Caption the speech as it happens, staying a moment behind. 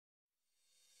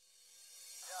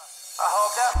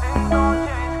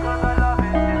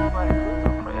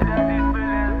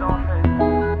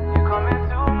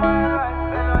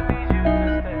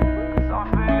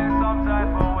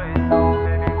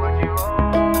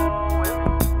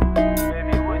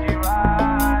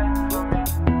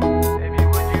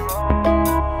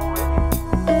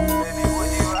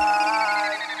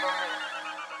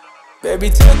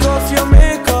Baby, take off your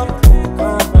makeup.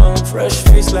 Fresh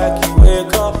face like you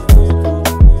wake up.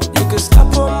 You can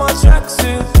slap on my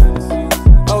tracksuit.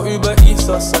 I'll Uber Eats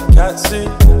or some katsu.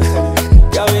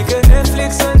 Yeah, we can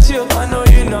Netflix and chill. I know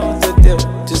you know the deal.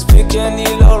 Just pick any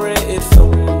low-rated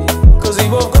film, cause we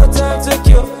both got time to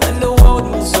kill, and the world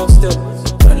moves so still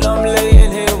when I'm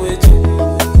laying here with you.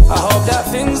 I hope that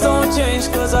things don't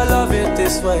change, cause I love it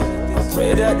this way. I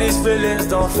pray that these feelings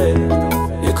don't fade.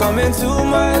 You come into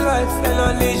my life and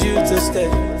I need you to stay,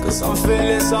 cause I'm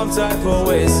feeling some type of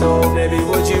way. So baby,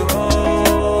 would you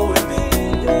roll with me?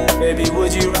 Baby,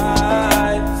 would you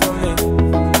ride for me?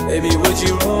 Baby, would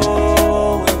you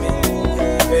roll with me?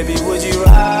 Baby, would you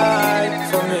ride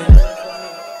for me?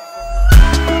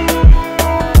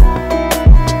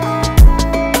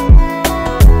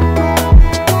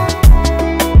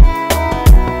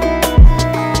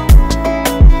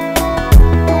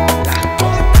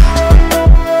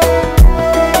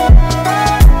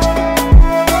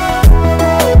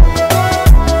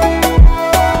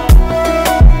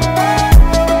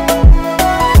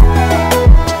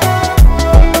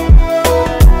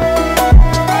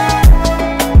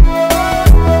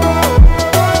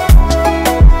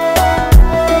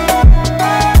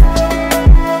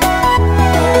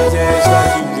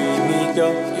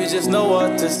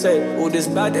 All this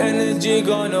bad energy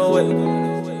gone away,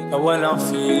 and when I'm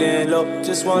feeling low,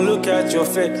 just one look at your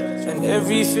face and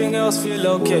everything else feel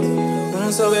okay.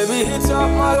 So baby, hit up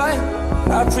my line.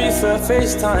 I prefer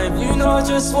FaceTime, you know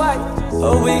just why.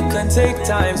 Oh, we can take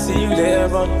time, see you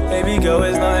later on. Baby girl,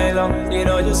 it's not long, you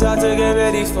know just have to get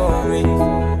ready for me.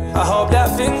 I hope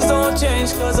that things don't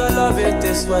change, cause I love it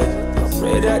this way. I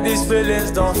pray that these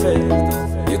feelings don't fade.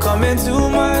 You come into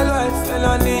my life and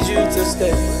I need you to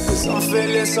stay, cause I'm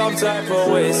feeling some type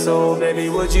of way. So baby,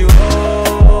 would you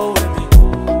roll with me?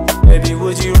 Baby,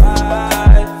 would you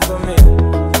ride for me?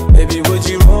 Baby, would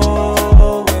you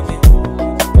roll with me?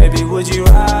 Baby, would you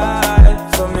ride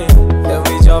for me? Then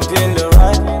we jump in the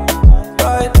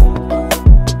ride,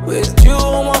 with you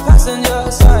on my passenger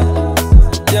side.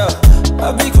 Yeah,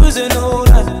 I'll be cruising all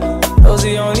night. Those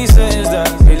the only settings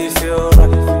that really feel right.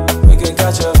 We can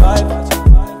catch a vibe.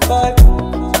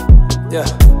 Yeah,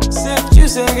 sip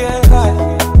juice and get high.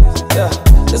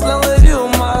 Yeah, as long as you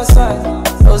on my side.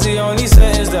 Those the only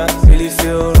settings that really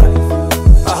feel right.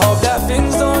 I hope that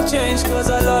things don't change, cause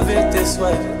I love it this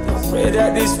way. I pray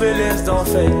that these feelings don't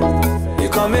fade. You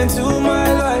come into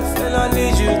my life and I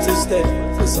need you to stay,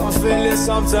 cause I'm feeling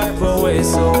some type of way.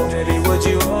 So baby, would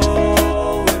you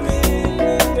roll with me?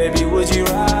 Baby, would you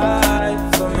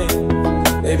ride for me?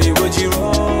 Baby, would you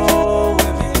roll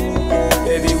with me?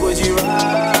 Baby, would you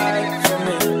ride for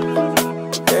me?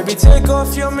 Baby, take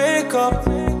off your makeup.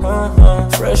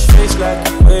 Fresh face like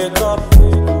you wake up.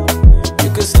 You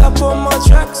can slap on my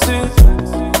tracksuit.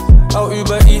 I'll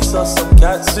Uber Eats or some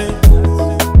katsu.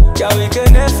 Yeah, we can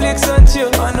Netflix and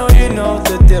chill. I know you know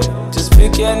the deal. Just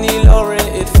pick any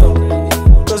low-rated film,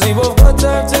 cause we both got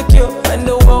time to kill, and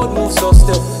the world moves so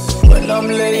still when I'm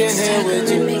laying here with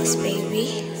you.